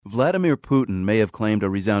Vladimir Putin may have claimed a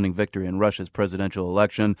resounding victory in Russia's presidential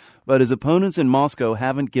election, but his opponents in Moscow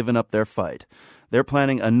haven't given up their fight. They're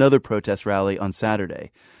planning another protest rally on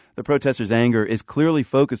Saturday. The protesters' anger is clearly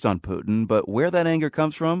focused on Putin, but where that anger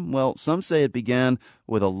comes from, well, some say it began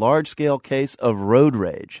with a large-scale case of road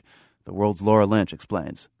rage. The World's Laura Lynch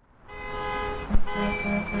explains.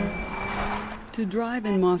 To drive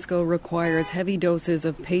in Moscow requires heavy doses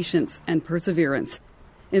of patience and perseverance.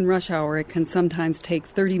 In rush hour, it can sometimes take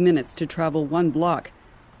 30 minutes to travel 1 block.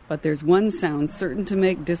 But there's one sound certain to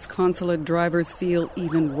make disconsolate drivers feel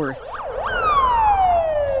even worse.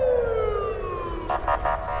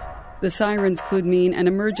 The sirens could mean an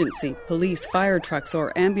emergency, police, fire trucks,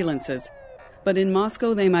 or ambulances. But in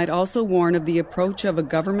Moscow, they might also warn of the approach of a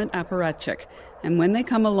government apparatchik. And when they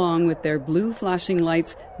come along with their blue flashing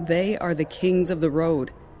lights, they are the kings of the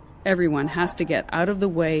road. Everyone has to get out of the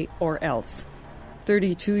way or else.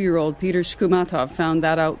 32-year-old Peter Shkumatov found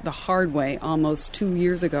that out the hard way almost 2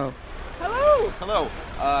 years ago. Hello.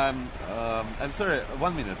 I'm sorry,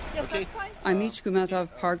 1 minute. Yes, okay. I meet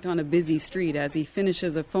Shkumatov parked on a busy street as he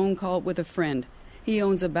finishes a phone call with a friend. He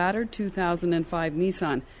owns a battered 2005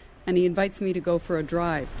 Nissan, and he invites me to go for a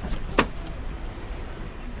drive.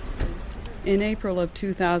 In April of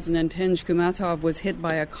 2010, Shkumatov was hit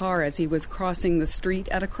by a car as he was crossing the street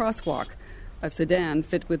at a crosswalk. A sedan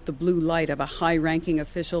fit with the blue light of a high-ranking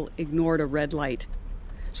official ignored a red light.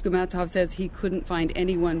 Shkumatov says he couldn't find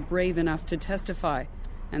anyone brave enough to testify,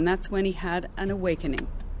 and that's when he had an awakening.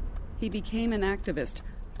 He became an activist,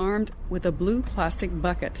 armed with a blue plastic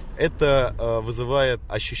bucket. Это вызывает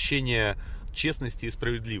ощущение честности и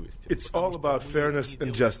справедливости. It's all about fairness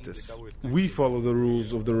and justice. We follow the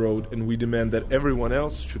rules of the road, and we demand that everyone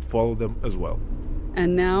else should follow them as well.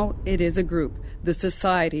 And now it is a group. The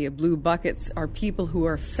Society of Blue Buckets are people who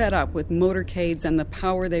are fed up with motorcades and the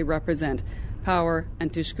power they represent. Power,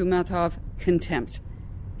 and to Shkumatov, contempt.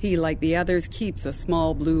 He, like the others, keeps a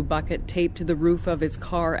small blue bucket taped to the roof of his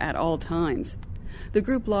car at all times. The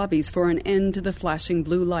group lobbies for an end to the flashing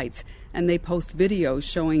blue lights, and they post videos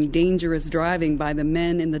showing dangerous driving by the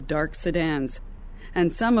men in the dark sedans.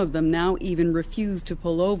 And some of them now even refuse to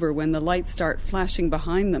pull over when the lights start flashing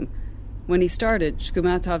behind them. When he started,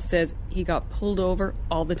 Shkumatov says he got pulled over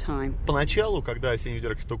all the time. When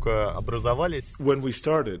we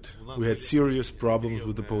started, we had serious problems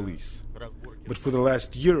with the police. But for the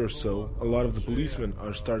last year or so, a lot of the policemen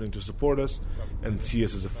are starting to support us and see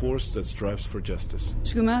us as a force that strives for justice.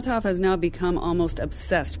 Shkumatov has now become almost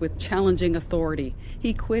obsessed with challenging authority.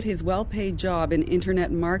 He quit his well-paid job in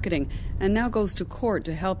internet marketing and now goes to court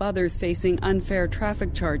to help others facing unfair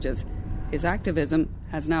traffic charges. His activism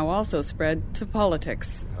has now also spread to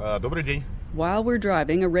politics. Добрый день. While we're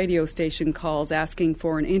driving, a radio station calls asking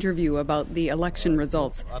for an interview about the election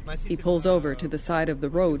results. He pulls over to the side of the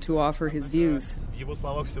road to offer his views.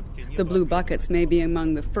 The Blue Buckets may be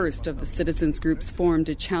among the first of the citizens groups formed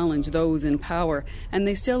to challenge those in power, and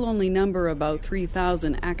they still only number about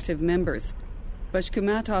 3,000 active members. But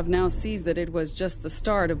Shkumatov now sees that it was just the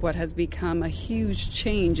start of what has become a huge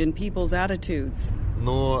change in people's attitudes. In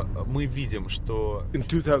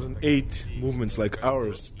 2008, movements like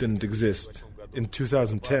ours didn't exist. In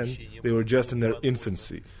 2010, they were just in their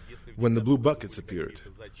infancy, when the Blue Buckets appeared.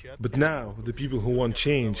 But now, the people who want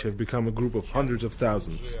change have become a group of hundreds of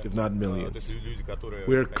thousands, if not millions.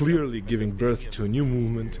 We are clearly giving birth to a new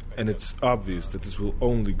movement, and it's obvious that this will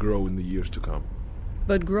only grow in the years to come.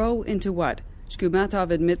 But grow into what?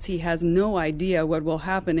 Shkumatov admits he has no idea what will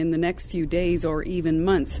happen in the next few days or even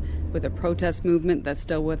months with a protest movement that's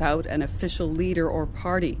still without an official leader or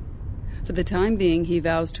party. For the time being, he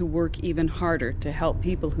vows to work even harder to help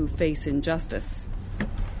people who face injustice.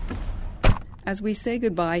 As we say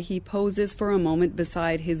goodbye, he poses for a moment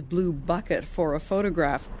beside his blue bucket for a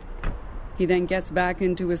photograph. He then gets back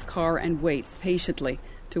into his car and waits patiently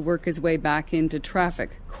to work his way back into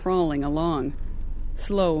traffic, crawling along.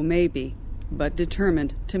 Slow, maybe, but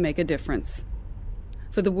determined to make a difference.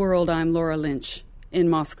 For The World, I'm Laura Lynch in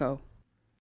Moscow.